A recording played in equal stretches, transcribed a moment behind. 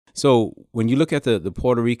So when you look at the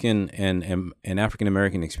Puerto Rican and African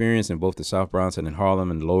American experience in both the South Bronx and in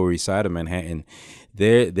Harlem and the Lower East Side of Manhattan,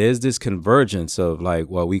 there's this convergence of like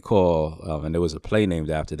what we call, and there was a play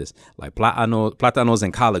named after this, like plátanos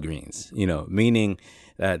and collard greens, meaning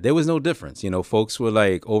that there was no difference. Folks were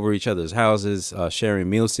like over each other's houses,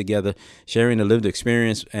 sharing meals together, sharing the lived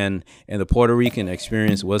experience. And the Puerto Rican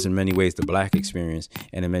experience was in many ways the Black experience.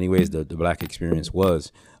 And in many ways, the Black experience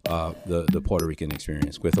was the Puerto Rican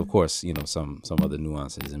experience with, of course, some other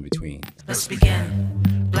nuances in between. Let's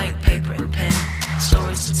begin. Blank paper and pen.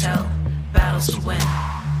 Stories to tell. Battles to win.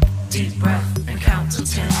 Deep breath and count to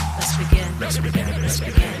 10. Let's begin. Let's begin. Let's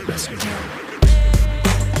begin. Let's begin.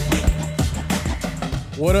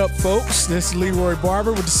 What up, folks? This is Leroy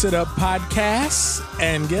Barber with the Sit Up Podcast.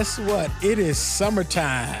 And guess what? It is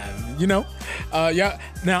summertime. Yeah.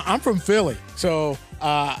 Now, I'm from Philly. So,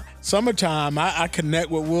 summertime, I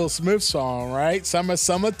connect with Will Smith's song, right?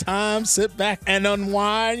 Summertime, sit back and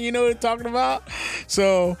unwind. You know what I'm talking about?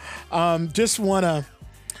 So, just want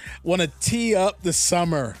to tee up the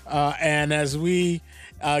summer. And as we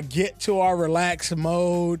get to our relaxed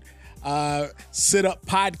mode, Sit Up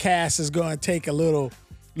Podcast is going to take a little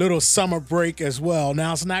summer break as well.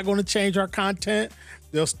 Now, it's not going to change our content.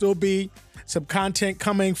 There'll still be some content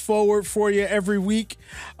coming forward for you every week,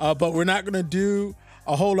 but we're not going to do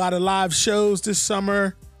a whole lot of live shows this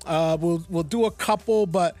summer. We'll do a couple,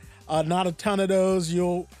 but not a ton of those.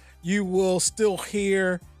 You will still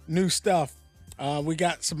hear new stuff. We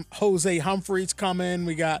got some Jose Humphreys coming.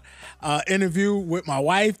 We got interview with my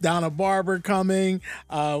wife, Donna Barber, coming.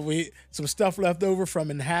 Some stuff left over from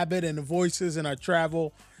Inhabit and the Voices in our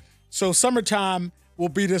travel. So summertime will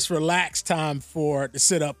be this relaxed time for the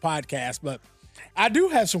Sit Up Podcast. But I do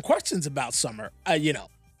have some questions about summer. I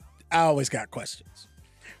always got questions.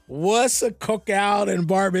 What's a cookout and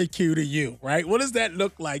barbecue to you, right? What does that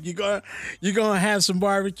look like? You're gonna have some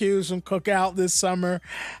barbecue, some cookout this summer.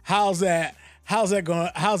 How's that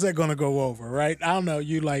gonna go over, right? I don't know. Do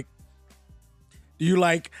you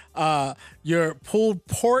like your pulled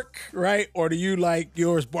pork, right? Or do you like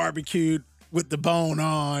yours barbecued with the bone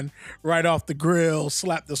on, right off the grill,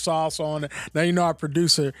 slap the sauce on it? Now, our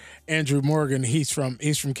producer, Andrew Morgan, he's from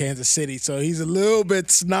Kansas City, so he's a little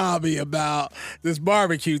bit snobby about this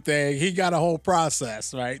barbecue thing. He got a whole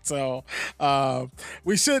process, right? So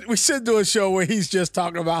we should do a show where he's just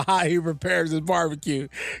talking about how he prepares his barbecue,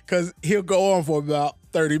 because he'll go on for about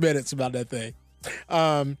 30 minutes about that thing.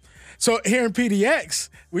 So here in PDX,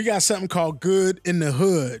 we got something called Good in the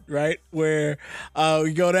Hood, right? Where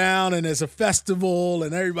we go down and there's a festival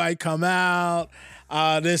and everybody come out.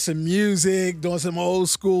 There's some music, doing some old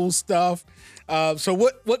school stuff. So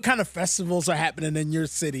what kind of festivals are happening in your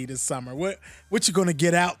city this summer? What you gonna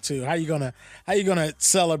get out to? How you gonna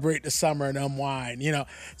celebrate the summer and unwind?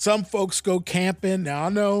 Some folks go camping. Now I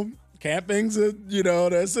know camping's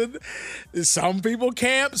some people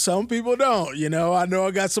camp, some people don't. I know I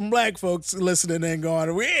got some black folks listening and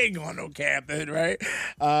going, we ain't going no camping, right?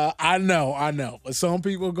 I know, but some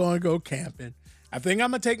people are going to go camping. I think I'm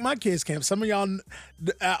gonna take my kids camp. Some of y'all,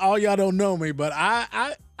 all y'all don't know me, but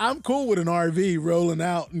I'm cool with an RV rolling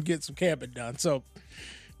out and get some camping done. So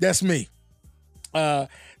that's me.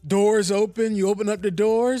 Doors open, you open up the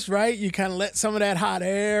doors, right? You kind of let some of that hot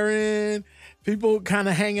air in. People kind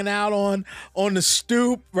of hanging out on the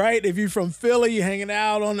stoop, right? If you're from Philly, you're hanging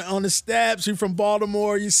out on the steps. You're from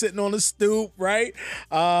Baltimore, you're sitting on the stoop, right?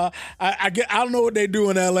 I don't know what they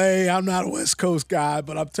do in LA. I'm not a West Coast guy,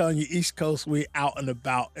 but I'm telling you, East Coast, we out and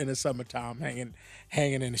about in the summertime,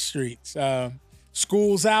 hanging in the streets.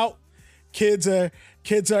 School's out. Kids are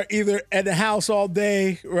either at the house all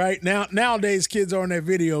day, right? Nowadays, kids are on their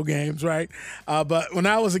video games, right? But when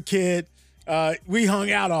I was a kid, we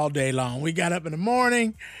hung out all day long. We got up in the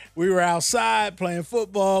morning. We were outside playing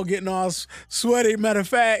football, getting all sweaty. Matter of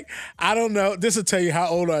fact, I don't know. This will tell you how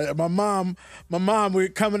old I am. My mom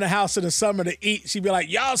would come in the house in the summer to eat. She'd be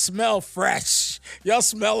like, y'all smell fresh. Y'all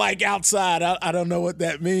smell like outside. I don't know what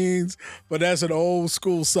that means, but that's an old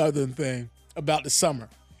school Southern thing about the summer.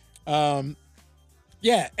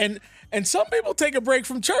 Yeah, and some people take a break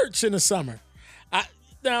from church in the summer.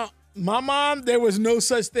 Now, my mom, there was no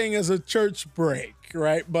such thing as a church break,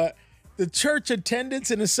 right? But the church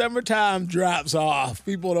attendance in the summertime drops off.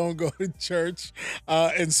 People don't go to church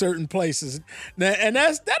in certain places. Now, and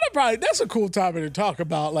that's a cool topic to talk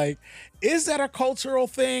about. Like, is that a cultural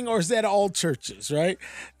thing or is that all churches, right?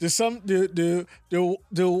 Do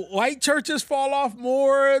white churches fall off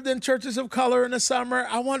more than churches of color in the summer?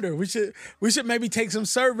 I wonder. We should maybe take some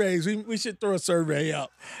surveys. We should throw a survey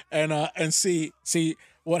up and see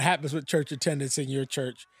what happens with church attendance in your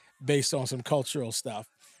church based on some cultural stuff.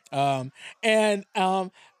 And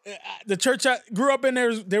the church I grew up in,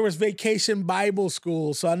 there was Vacation Bible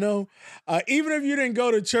School. So I know even if you didn't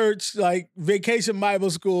go to church, like Vacation Bible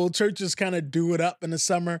School, churches kind of do it up in the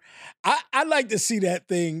summer. I'd like to see that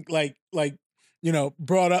thing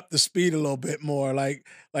brought up to speed a little bit more,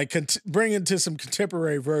 bring into some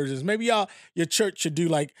contemporary versions. Maybe your church should do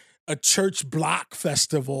like a church block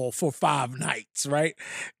festival for 5 nights, right?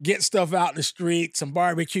 Get stuff out in the street, some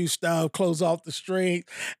barbecue stuff, close off the street,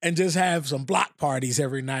 and just have some block parties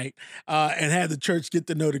every night, and have the church get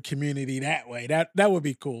to know the community that way. That would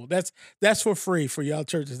be cool. That's for free for y'all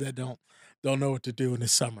churches that don't know what to do in the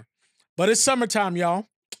summer. But it's summertime, y'all.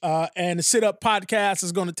 And the Sit Up Podcast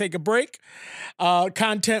is going to take a break.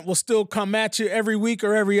 Content will still come at you every week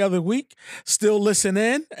or every other week. Still listen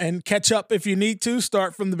in and catch up if you need to.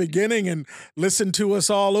 Start from the beginning and listen to us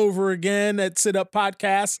all over again at Sit Up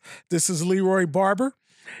Podcast. This is Leroy Barber.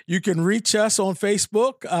 You can reach us on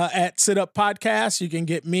Facebook at Sit Up Podcast. You can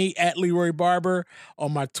get me at Leroy Barber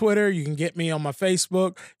on my Twitter. You can get me on my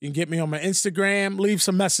Facebook. You can get me on my Instagram. Leave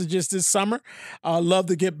some messages this summer. I'd love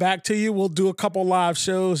to get back to you. We'll do a couple live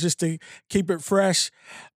shows just to keep it fresh.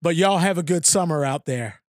 But y'all have a good summer out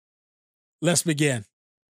there. Let's begin.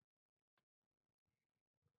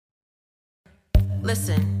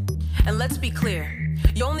 Listen, and let's be clear.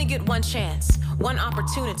 You only get one chance, one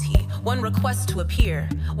opportunity, one request to appear,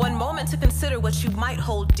 one moment to consider what you might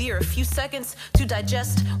hold dear, a few seconds to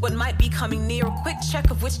digest what might be coming near, a quick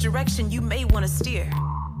check of which direction you may want to steer.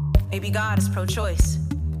 Maybe God is pro-choice.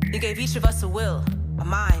 He gave each of us a will, a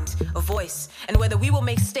mind, a voice, and whether we will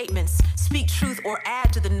make statements, speak truth, or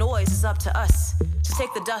add to the noise is up to us. To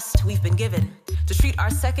take the dust we've been given, to treat our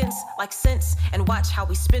seconds like cents and watch how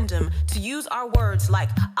we spend them, to use our words like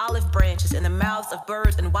olive branches in the mouths of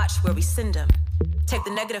birds and watch where we send them. Take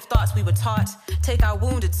the negative thoughts we were taught, take our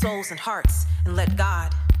wounded souls and hearts, and let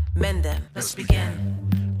God mend them. Let's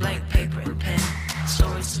begin. Blank paper and pen,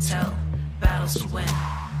 stories to tell, battles to win.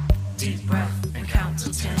 Deep breath and count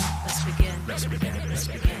to 10. Let's begin. Let's begin. Let's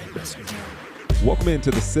begin. Let's begin. Welcome into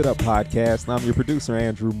the Sit Up Podcast. I'm your producer,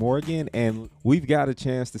 Andrew Morgan, and we've got a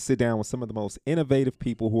chance to sit down with some of the most innovative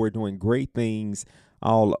people who are doing great things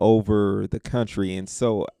all over the country. And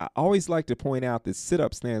so I always like to point out that Sit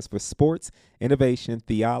Up stands for Sports, Innovation,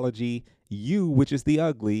 Theology, U, which is the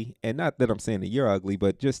ugly, and not that I'm saying that you're ugly,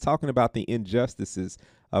 but just talking about the injustices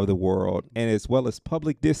of the world, and as well as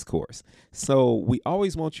public discourse. So we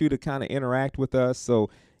always want you to kind of interact with us. So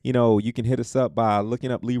you can hit us up by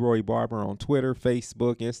looking up Leroy Barber on Twitter,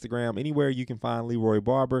 Facebook, Instagram, anywhere you can find Leroy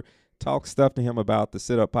Barber. Talk stuff to him about the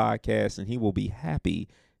Sit Up Podcast, and he will be happy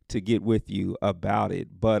to get with you about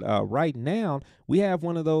it. But right now, we have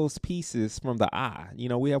one of those pieces from the eye.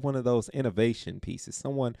 We have one of those innovation pieces,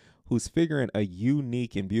 someone who's figuring a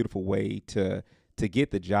unique and beautiful way to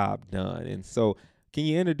get the job done. And so can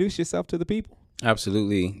you introduce yourself to the people?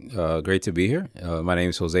 Absolutely. Great to be here. My name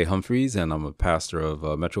is Jose Humphreys, and I'm a pastor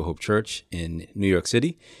of Metro Hope Church in New York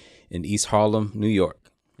City, in East Harlem, New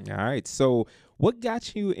York. All right. So what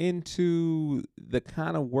got you into the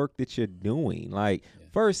kind of work that you're doing?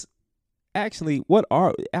 First, actually,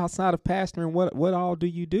 outside of pastoring, what all do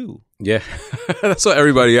you do? Yeah, that's what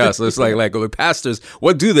everybody asks. It's like pastors,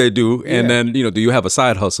 what do they do? And then, do you have a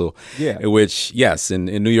side hustle? Yeah. Which, yes, in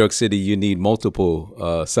New York City, you need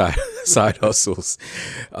multiple side hustles.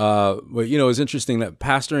 But, it's interesting that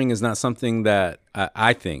pastoring is not something that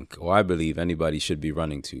I think, or I believe anybody should be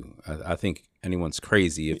running to. I think anyone's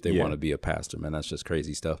crazy if they want to be a pastor, man. That's just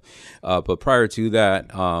crazy stuff. But prior to that,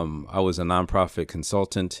 I was a nonprofit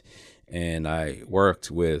consultant, and I worked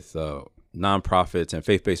with nonprofits and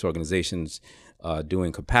faith-based organizations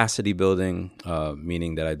doing capacity building,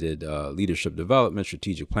 meaning that I did leadership development,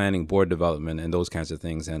 strategic planning, board development, and those kinds of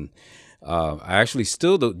things. And I actually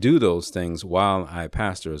still do those things while I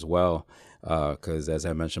pastor as well, because as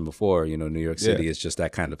I mentioned before, New York City is just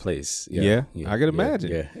that kind of place. Yeah, I can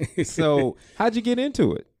imagine. Yeah. So how'd you get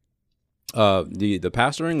into it? The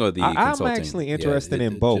pastoring or the consulting? I'm actually interested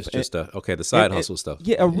in both. The side hustle stuff.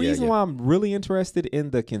 Yeah, a reason why I'm really interested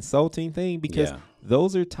in the consulting thing, because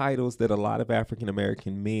those are titles that a lot of African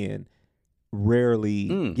American men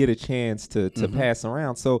rarely get a chance to pass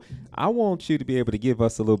around. So I want you to be able to give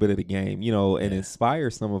us a little bit of the game, and inspire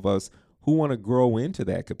some of us who want to grow into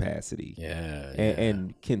that capacity.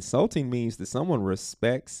 And consulting means that someone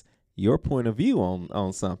respects your point of view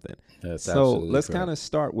on something. So let's kind of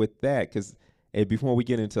start with that, because before we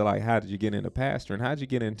get into how did you get into pastoring, how did you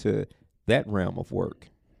get into that realm of work?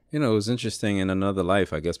 It was interesting. In another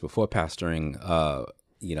life, I guess, before pastoring,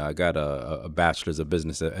 I got a bachelor's of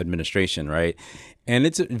business administration, right? And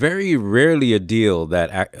it's very rarely a deal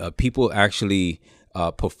that people actually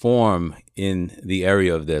perform in the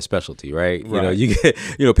area of their specialty, right? Right. You get,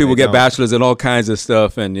 people They get don't. bachelors in all kinds of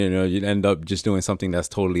stuff, and you end up just doing something that's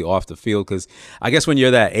totally off the field. Because I guess when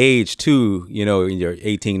you're that age too, when you're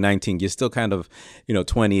 18, 19, you're still kind of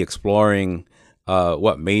 20, exploring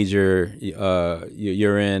what major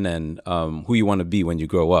you're in, and who you want to be when you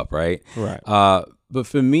grow up, right? Right. But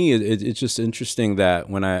for me, it's just interesting that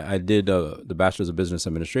when I did the Bachelor's of Business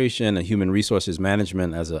Administration and Human Resources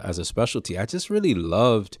Management as a specialty, I just really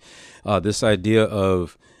loved this idea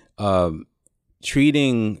of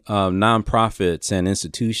treating nonprofits and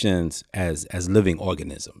institutions as living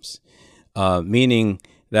organisms, meaning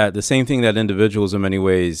that the same thing that individuals in many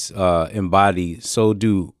ways embody, so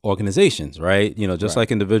do organizations, right? Just like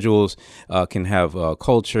individuals can have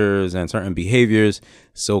cultures and certain behaviors,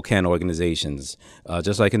 so can organizations.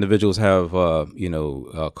 Just like individuals have,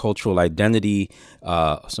 cultural identity,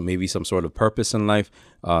 so maybe some sort of purpose in life,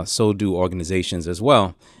 so do organizations as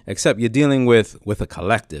well, except you're dealing with a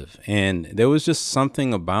collective. And there was just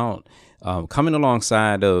something about coming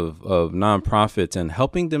alongside of nonprofits and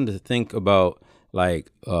helping them to think about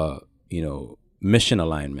mission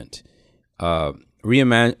alignment,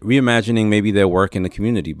 reimagining maybe their work in the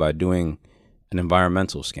community by doing an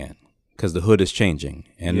environmental scan, because the hood is changing,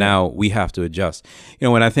 and now we have to adjust.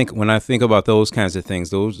 When I think about those kinds of things,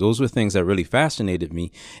 those were things that really fascinated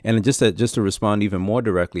me. And just to respond even more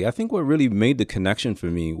directly, I think what really made the connection for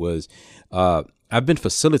me was I've been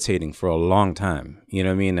facilitating for a long time, you know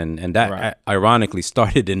what I mean? And that Right. ironically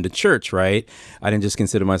started in the church, right? I didn't just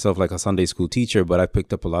consider myself like a Sunday school teacher, but I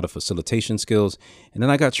picked up a lot of facilitation skills, and then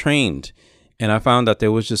I got trained. And I found that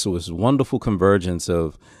there was just this wonderful convergence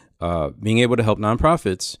of being able to help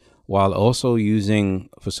nonprofits while also using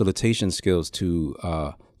facilitation skills to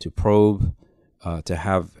probe, to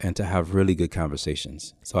have really good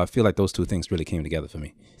conversations. So I feel like those two things really came together for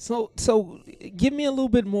me. So give me a little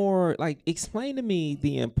bit more, explain to me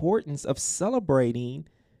the importance of celebrating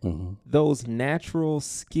those natural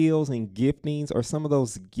skills and giftings, or some of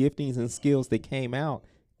those giftings and skills that came out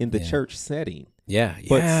in the church setting. Yeah,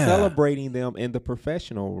 But celebrating them in the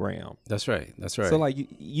professional realm. That's right. So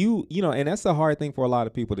you and that's a hard thing for a lot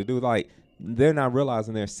of people to do. They're not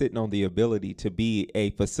realizing they're sitting on the ability to be a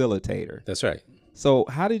facilitator. That's right. So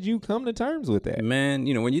how did you come to terms with that? Man,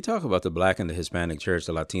 when you talk about the Black and the Hispanic church,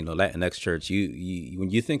 the Latino, Latinx church, you when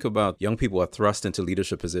you think about young people are thrust into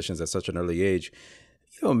leadership positions at such an early age,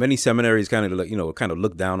 many seminaries kind of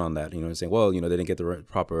look down on that, and saying, well, they didn't get the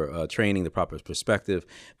proper training, the proper perspective.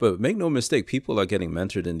 But make no mistake, people are getting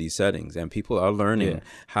mentored in these settings, and people are learning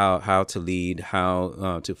how to lead,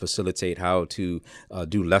 how to facilitate, how to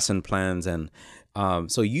do lesson plans. And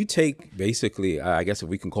so you take basically, I guess if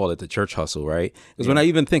we can call it the church hustle, right? Because when I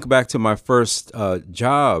even think back to my first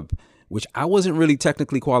job, which I wasn't really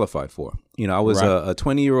technically qualified for. I was a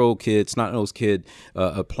 20-year-old kid, snot-nosed kid,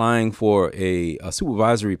 applying for a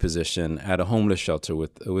supervisory position at a homeless shelter.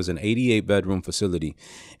 It was an 88-bedroom facility.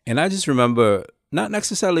 And I just remember not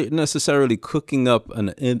necessarily cooking up an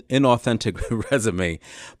inauthentic resume,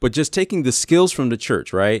 but just taking the skills from the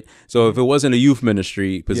church, right? So if it wasn't a youth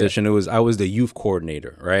ministry position, I was the youth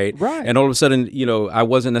coordinator, right? Right. And all of a sudden, I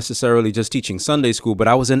wasn't necessarily just teaching Sunday school, but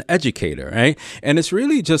I was an educator, right? And it's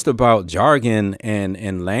really just about jargon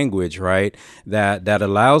and language, right? That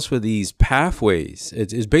allows for these pathways.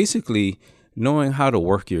 It's basically knowing how to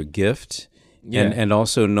work your gift, and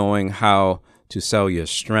also knowing how to sell your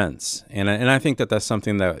strengths. And I think that's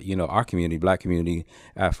something that, our community, Black community,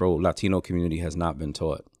 Afro, Latino community has not been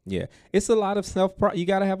taught. Yeah. It's a lot of self-pride. You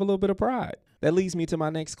got to have a little bit of pride. That leads me to my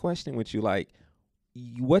next question with you.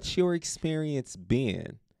 What's your experience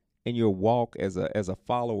been in your walk as a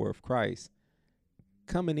follower of Christ,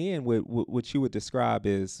 coming in with what you would describe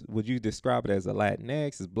as, would you describe it as a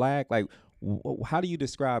Latinx, as Black? How do you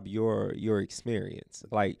describe your experience?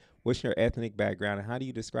 What's your ethnic background, and how do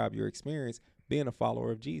you describe your experience being a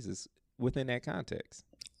follower of Jesus within that context?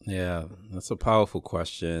 Yeah, that's a powerful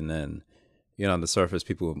question. And, on the surface,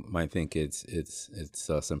 people might think it's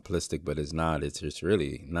simplistic, but it's not. It's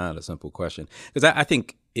really not a simple question. Because I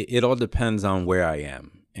think it all depends on where I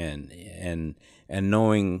am and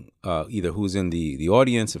knowing either who's in the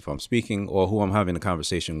audience, if I'm speaking, or who I'm having a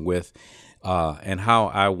conversation with, and how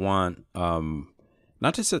I want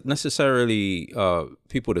not just necessarily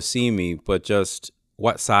people to see me, but just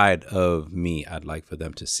what side of me I'd like for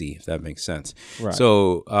them to see, if that makes sense. Right.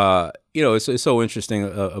 So, it's so interesting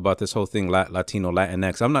about this whole thing, Latino,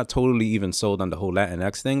 Latinx. I'm not totally even sold on the whole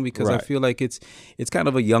Latinx thing, because I feel like it's kind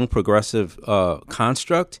of a young progressive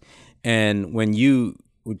construct. And when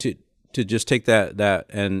to just take that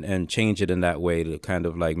and change it in that way to kind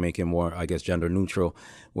of like make it more, I guess, gender neutral,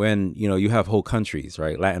 when, you know, you have whole countries,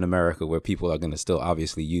 right, Latin America, where people are going to still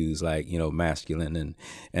obviously use like, you know, masculine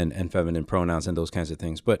and feminine pronouns and those kinds of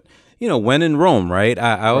things. But, you know, when in Rome, right,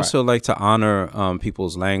 I also like to honor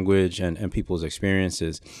people's language and people's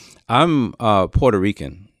experiences. I'm Puerto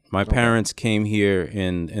Rican. My parents came here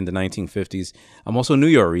in the 1950s. I'm also New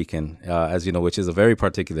Yorican, as you know, which is a very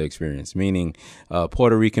particular experience, meaning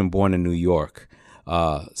Puerto Rican born in New York.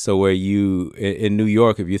 So where in New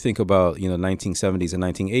York, if you think about, you know, 1970s and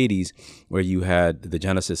 1980s, where you had the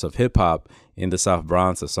genesis of hip hop in the South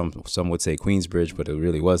Bronx, or some would say Queensbridge, but it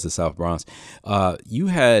really was the South Bronx. You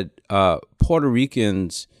had Puerto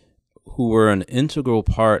Ricans who were an integral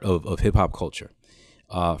part of hip hop culture.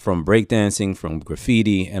 From breakdancing, from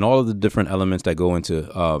graffiti, and all of the different elements that go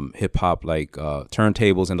into hip hop, like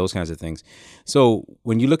turntables and those kinds of things. So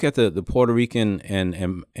when you look at the Puerto Rican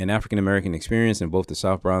and African American experience in both the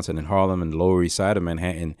South Bronx and in Harlem and the Lower East Side of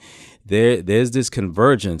Manhattan, there's this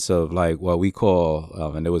convergence of like what we call,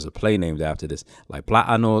 and there was a play named after this, like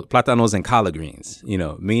plátanos and collard greens, you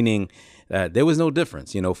know, meaning there was no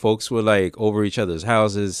difference. You know, folks were like over each other's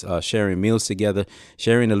houses, sharing meals together,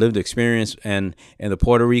 sharing a lived experience. And the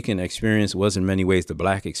Puerto Rican experience was in many ways the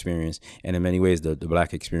black experience. And in many ways, the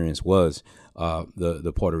black experience was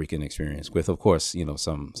the Puerto Rican experience, with, of course, you know,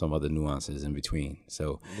 some other nuances in between.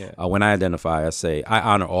 So when I identify, I say I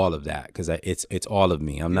honor all of that, because it's all of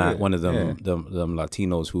me. I'm not one of them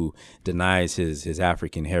Latinos who denies his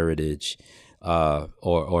African heritage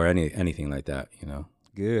or anything like that, you know.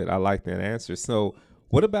 Good. I like that answer. So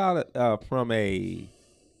what about from the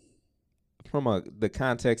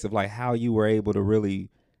context of like how you were able to really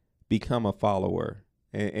become a follower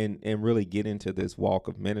and really get into this walk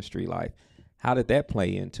of ministry life? How did that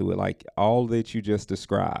play into it? Like all that you just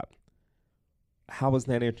described, how was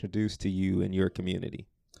that introduced to you and your community?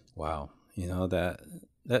 Wow. You know,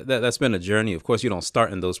 that's been a journey. Of course, you don't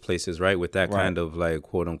start in those places, right, with that kind of like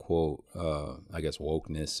quote unquote, I guess,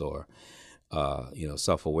 wokeness or you know,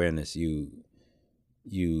 self-awareness. You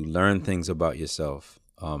learn things about yourself.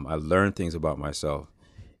 I learned things about myself,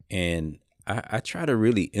 and I try to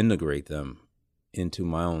really integrate them into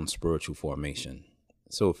my own spiritual formation.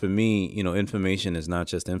 So for me, you know, information is not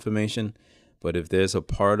just information, but if there's a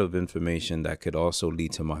part of information that could also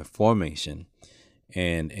lead to my formation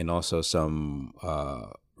and also some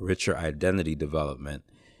richer identity development,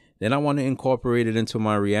 then I want to incorporate it into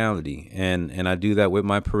my reality. And I do that with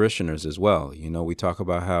my parishioners as well. You know, we talk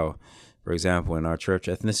about how, for example, in our church,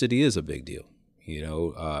 ethnicity is a big deal. You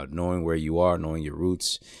know, knowing where you are, knowing your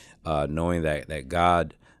roots, knowing that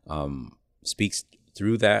God speaks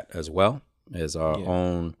through that as well as our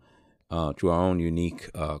own, through our own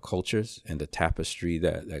unique cultures and the tapestry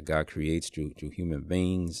that God creates through human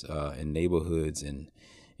beings in neighborhoods and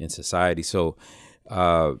in society. So,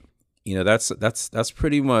 you know, that's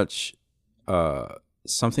pretty much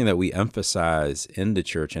something that we emphasize in the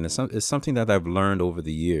church, and it's something that I've learned over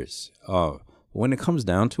the years. When it comes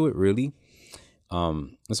down to it, really,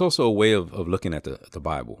 it's also a way of looking at the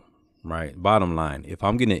Bible, right? Bottom line, if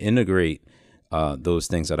I'm going to integrate those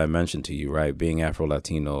things that I mentioned to you, right, being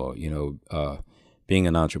Afro-Latino, you know, being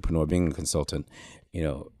an entrepreneur, being a consultant, you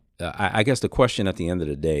know, I guess the question at the end of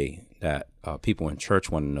the day that people in church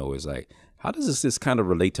want to know is like, how does this kind of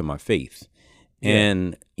relate to my faith? Yeah.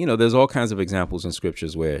 And, you know, there's all kinds of examples in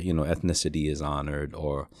scriptures where, you know, ethnicity is honored,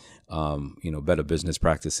 or, you know, better business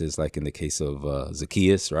practices, like in the case of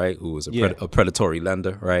Zacchaeus, right, who was a predatory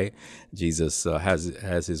lender, right? Jesus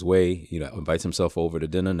has his way, you know, invites himself over to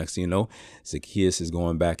dinner. Next thing you know, Zacchaeus is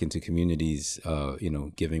going back into communities, you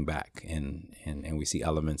know, giving back. And we see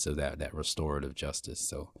elements of that restorative justice.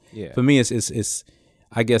 So for me, it's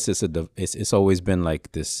I guess it's always been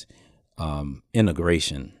like this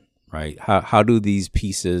integration, right? How do these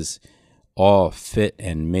pieces all fit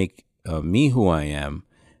and make me who I am,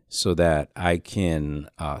 so that I can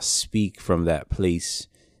speak from that place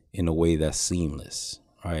in a way that's seamless,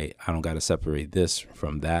 right? I don't got to separate this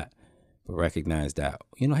from that, but recognize that,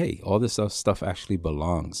 you know, hey, all this stuff actually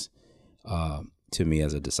belongs to me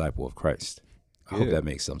as a disciple of Christ. I hope that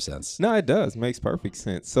makes some sense. No, it does. Makes perfect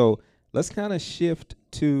sense. So let's kind of shift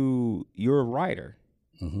to you're a writer.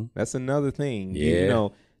 Mm-hmm. That's another thing. Yeah. You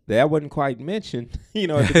know, that wasn't quite mentioned, you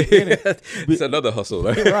know, at the beginning. It's another hustle,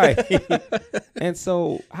 right? Right. And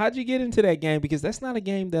so how'd you get into that game? Because that's not a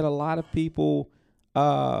game that a lot of people,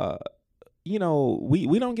 you know,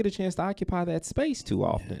 we don't get a chance to occupy that space too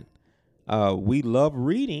often. We love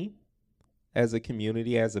reading as a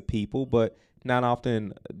community, as a people, but not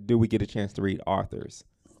often do we get a chance to read authors.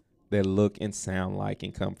 that look and sound like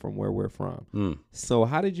and come from where we're from. Mm. So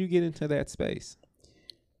how did you get into that space?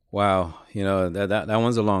 Wow, that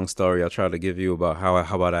one's a long story. I'll try to give you about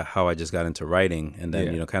how I just got into writing, and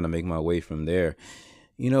then kind of make my way from there.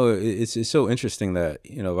 It's so interesting that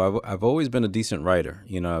I've always been a decent writer.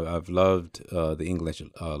 I've loved the English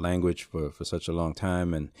language for such a long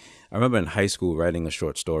time, and I remember in high school writing a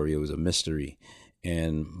short story. It was a mystery,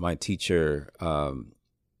 and my teacher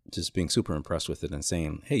just being super impressed with it and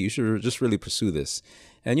saying, "Hey, you should just really pursue this."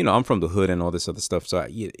 And, I'm from the hood and all this other stuff. So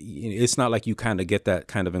it's not like you kind of get that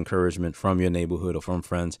kind of encouragement from your neighborhood or from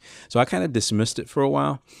friends. So I kind of dismissed it for a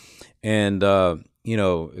while and,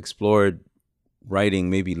 explored writing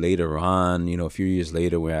maybe later on, a few years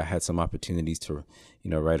later where I had some opportunities to,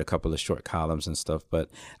 write a couple of short columns and stuff. But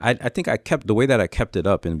I think the way that I kept it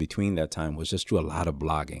up in between that time was just through a lot of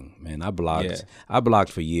blogging, man. I blogged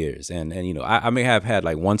for years and I may have had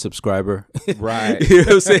like one subscriber, right? You know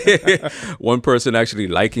what I'm saying? One person actually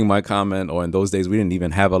liking my comment, or in those days we didn't even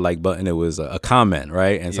have a like button. It was a comment,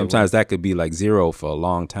 right? And sometimes that could be like 0 for a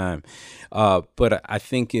long time. But I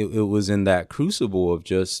think it was in that crucible of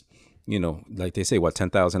just, like they say,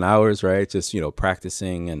 10,000 hours, right? Just,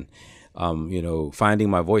 practicing and, finding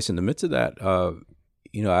my voice in the midst of that.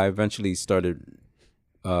 I eventually started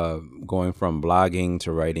going from blogging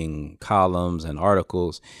to writing columns and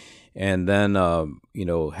articles. And then,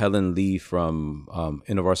 Helen Lee from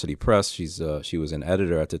InterVarsity Press, she was an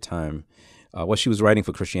editor at the time. She was writing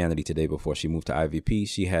for Christianity Today before she moved to IVP.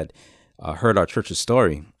 She had heard our church's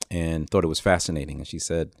story and thought it was fascinating. And she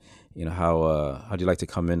said, how do you like to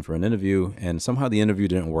come in for an interview? And somehow the interview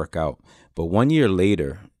didn't work out. But 1 year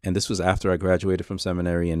later, and this was after I graduated from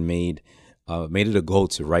seminary and made it a goal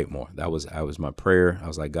to write more. That was my prayer. I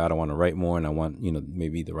was like, God, I want to write more, and I want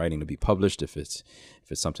maybe the writing to be published if it's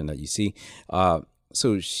something that you see.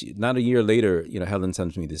 So not a year later, Helen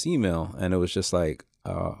sends me this email, and it was just like,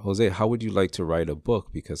 Jose, how would you like to write a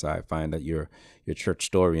book? Because I find that your church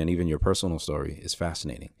story and even your personal story is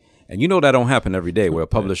fascinating. And that don't happen every day where a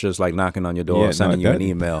publisher's like knocking on your door or sending you an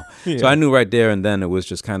email. Yeah. So I knew right there and then it was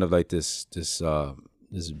just kind of like this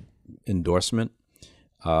endorsement,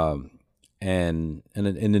 and an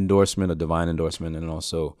endorsement, a divine endorsement, and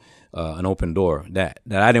also an open door that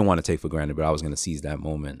I didn't want to take for granted, but I was going to seize that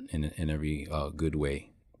moment in every good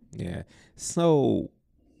way. Yeah. So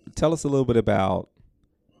tell us a little bit about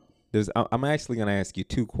I'm actually going to ask you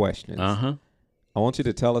 2 questions. Uh-huh. I want you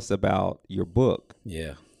to tell us about your book.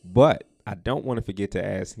 Yeah. But I don't want to forget to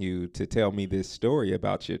ask you to tell me this story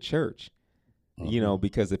about your church. Mm-hmm.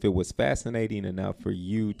 Because if it was fascinating enough for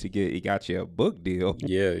you to it got you a book deal.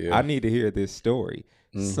 Yeah. I need to hear this story.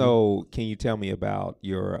 Mm-hmm. So can you tell me about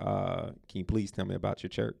can you please tell me about your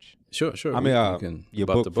church? Sure. I mean, your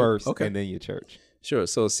book first, okay, and then your church. Sure.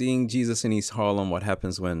 So Seeing Jesus in East Harlem, what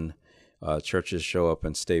happens when churches show up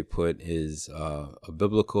and stay put is a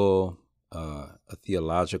biblical, a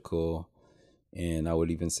theological, and I would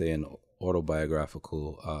even say an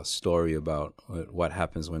autobiographical story about what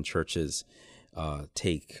happens when churches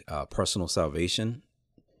take personal salvation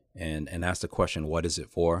and ask the question, what is it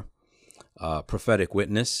for? Prophetic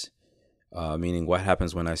witness, meaning what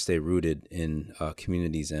happens when I stay rooted in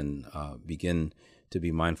communities and begin to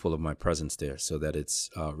be mindful of my presence there so that it's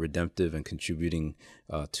redemptive and contributing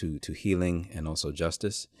to healing and also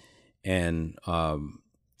justice. And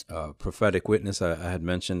prophetic witness I had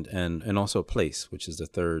mentioned, and also place, which is the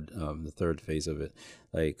third phase of it.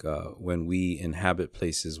 Like when we inhabit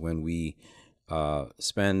places, when we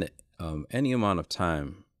spend any amount of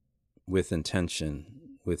time with intention,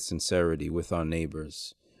 with sincerity, with our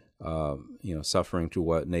neighbors, suffering through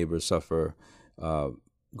what neighbors suffer,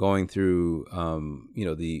 going through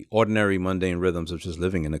the ordinary mundane rhythms of just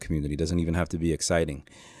living in a community. Doesn't even have to be exciting.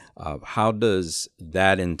 How does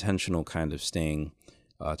that intentional kind of staying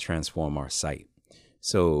transform our sight?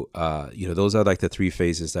 So, those are like the 3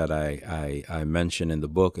 phases that I mention in the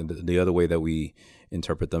book. And the other way that we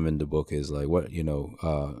interpret them in the book is like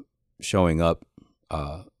showing up,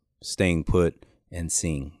 staying put, and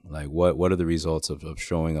seeing. Like what are the results of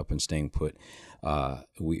showing up and staying put?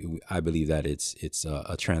 I believe that it's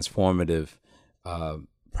a transformative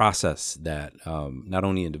process that not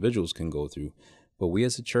only individuals can go through, but we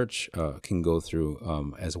as a church can go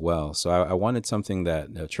through as well. So I wanted something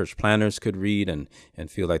that church planners could read and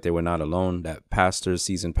feel like they were not alone, that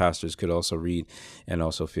seasoned pastors could also read and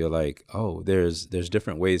also feel like, oh, there's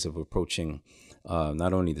different ways of approaching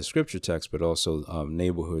not only the scripture text, but also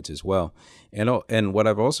neighborhoods as well. And what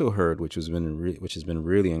I've also heard, which has been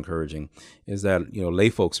really encouraging, is that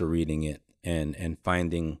lay folks are reading it and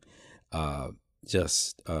finding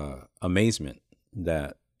just amazement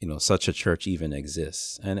that such a church even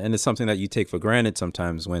exists. And it's something that you take for granted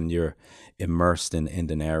sometimes when you're immersed in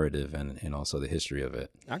the narrative and also the history of it.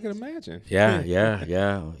 I can imagine. Yeah.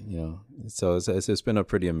 So it's been a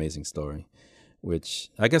pretty amazing story, which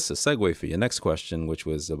I guess a segue for your next question, which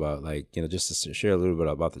was about just to share a little bit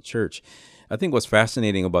about the church. I think what's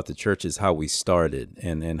fascinating about the church is how we started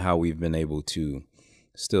and how we've been able to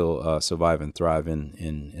still survive and thrive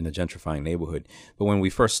in a gentrifying neighborhood. But when we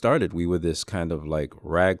first started, we were this kind of like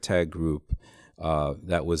ragtag group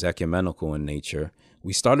that was ecumenical in nature.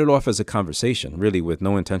 We started off as a conversation, really, with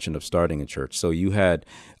no intention of starting a church. So you had,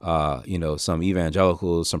 some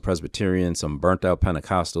evangelicals, some Presbyterians, some burnt out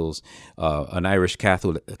Pentecostals, an Irish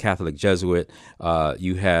Catholic Jesuit.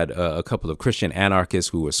 You had a couple of Christian anarchists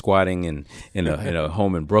who were squatting in a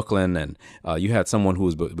home in Brooklyn, and you had someone who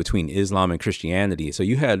was between Islam and Christianity. So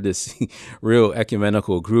you had this real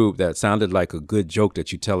ecumenical group that sounded like a good joke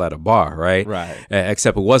that you tell at a bar, right? Right.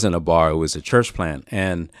 Except it wasn't a bar; it was a church plant,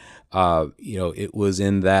 and it was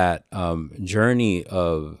in that journey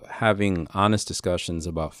of having honest discussions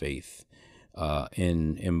about faith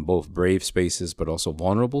in both brave spaces, but also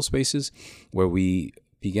vulnerable spaces, where we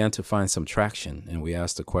began to find some traction. And we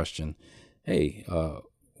asked the question, hey,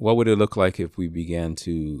 what would it look like if we began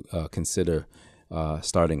to consider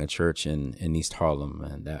starting a church in East Harlem?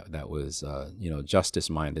 And that was justice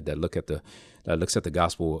minded, that looks at the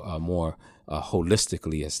gospel more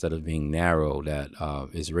holistically instead of being narrow, that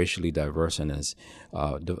is racially diverse and is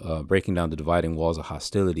breaking down the dividing walls of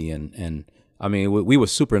hostility. And I mean, we were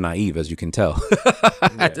super naive, as you can tell,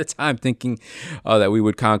 at the time, thinking that we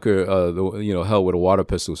would conquer hell with a water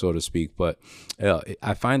pistol, so to speak. But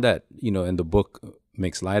I find that and the book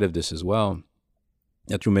makes light of this as well,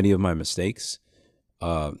 that through many of my mistakes,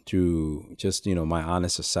 through just my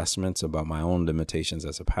honest assessments about my own limitations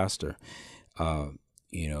as a pastor,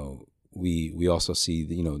 we also see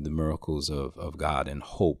the miracles of God and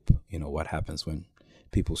hope. What happens when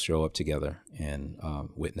people show up together and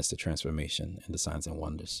witness the transformation and the signs and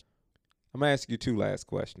wonders. I'm gonna ask you two last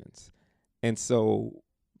questions, and so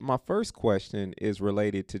my first question is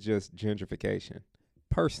related to just gentrification.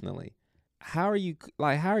 Personally, how are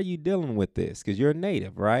you dealing with this? Because you're a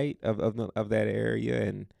native, right, of that area,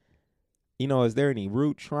 and is there any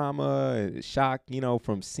root trauma, shock,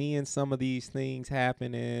 from seeing some of these things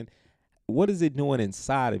happening? What is it doing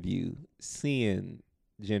inside of you, seeing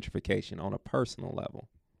gentrification on a personal level?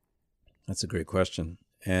 That's a great question.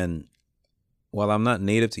 And while I'm not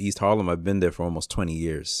native to East Harlem, I've been there for almost 20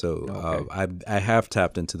 years. So I have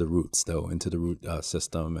tapped into the roots, though, into the root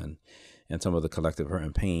system and some of the collective hurt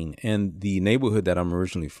and pain. And the neighborhood that I'm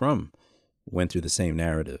originally from went through the same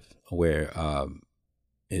narrative, where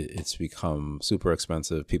it's become super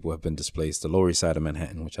expensive. People have been displaced. The Lower East Side of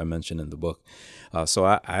Manhattan, which I mentioned in the book. So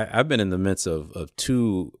I've been in the midst of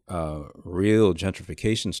two real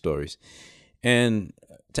gentrification stories. And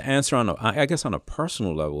to answer on a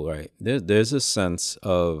personal level, right, there's a sense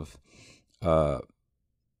of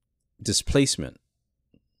displacement,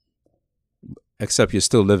 except you're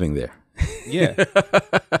still living there. Yeah.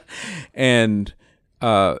 And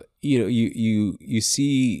you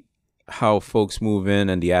see how folks move in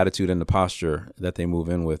and the attitude and the posture that they move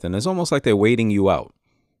in with, and it's almost like they're waiting you out.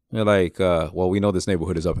 They're like, well, we know this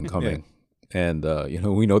neighborhood is up and coming. And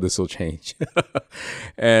we know this will change.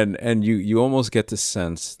 and you almost get the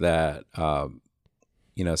sense that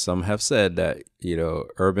some have said that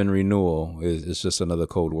urban renewal is just another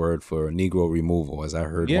code word for Negro removal, as I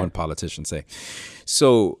heard one politician say.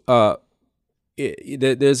 So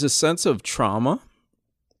there's a sense of trauma,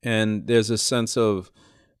 and there's a sense of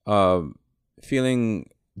feeling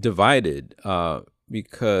divided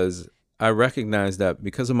because I recognize that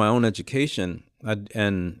because of my own education,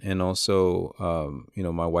 and also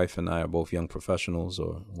my wife and I are both young professionals,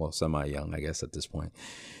 or semi-young, I guess at this point.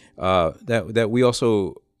 That we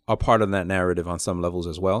also are part of that narrative on some levels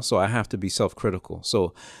as well. So I have to be self-critical.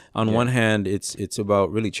 So on one hand, it's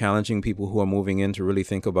about really challenging people who are moving in to really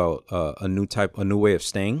think about a new way of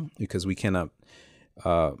staying, because we cannot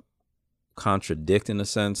contradict, in a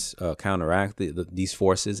sense, counteract these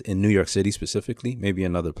forces in New York City specifically, maybe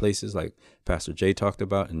in other places like Pastor Jay talked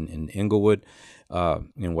about in Inglewood,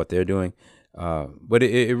 and what they're doing. But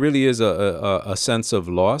it really is a sense of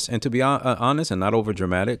loss. And to be honest and not over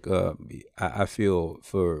dramatic, I feel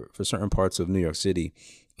for certain parts of New York City,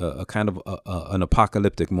 a kind of an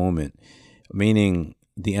apocalyptic moment, meaning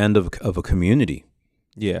the end of a community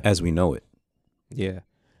as we know it. Yeah.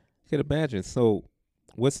 I can imagine. So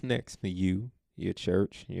what's next for you, your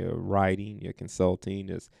church, your writing, your consulting,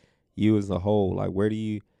 as you as a whole? Like, where do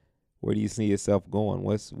you see yourself going?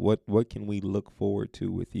 What can we look forward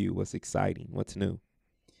to with you? What's exciting? What's new?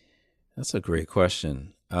 That's a great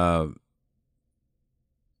question.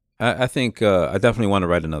 I think I definitely want to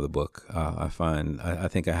write another book. I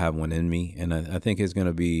think I have one in me, and I think it's going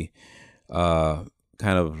to be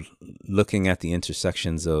kind of looking at the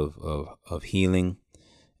intersections of healing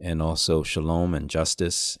and also shalom and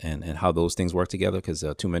justice and how those things work together, because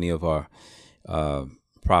too many of our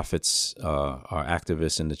prophets are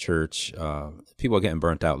activists in the church. People are getting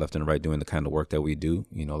burnt out left and right doing the kind of work that we do.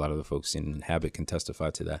 You know, a lot of the folks in Habit can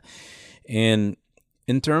testify to that. And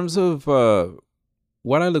in terms of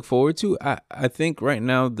what I look forward to, I think right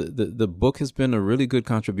now the book has been a really good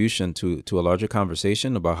contribution to a larger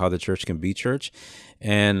conversation about how the church can be church.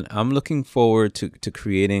 And I'm looking forward to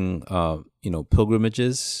creating,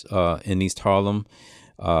 pilgrimages in East Harlem,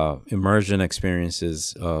 immersion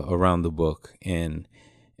experiences around the book, and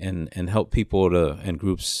help people and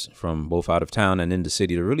groups from both out of town and in the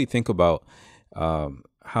city to really think about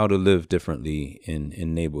how to live differently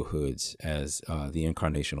in neighborhoods as the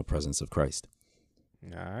incarnational presence of Christ.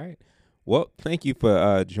 All right. Well, thank you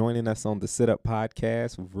for joining us on the Sit Up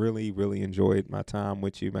Podcast. We've really, really enjoyed my time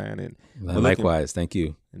with you, man. And likewise, thank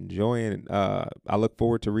you. Enjoying. I look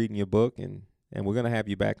forward to reading your book, and we're gonna have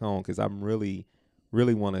you back on because I'm really,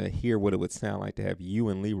 really want to hear what it would sound like to have you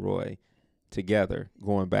and Leroy together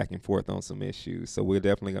going back and forth on some issues. So we're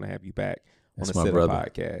definitely gonna have you back on the Sit Up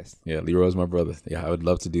Podcast. Yeah, Leroy's my brother. Yeah, I would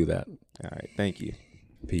love to do that. All right. Thank you.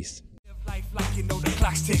 Peace. Life like you know the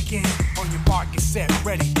clock's ticking. On your mark, get set,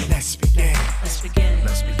 ready. Let's begin. Let's begin.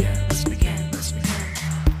 Let's begin. Let's begin. Let's begin.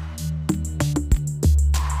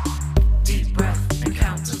 Deep breath and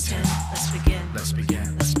count to 10. Let's begin. Let's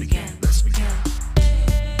begin. Let's begin. Let's begin.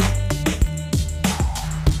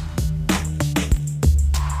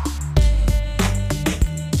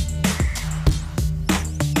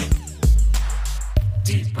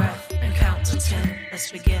 Deep breath and count to 10.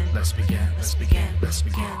 Let's begin. Let's begin. Let's begin. Let's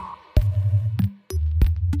begin.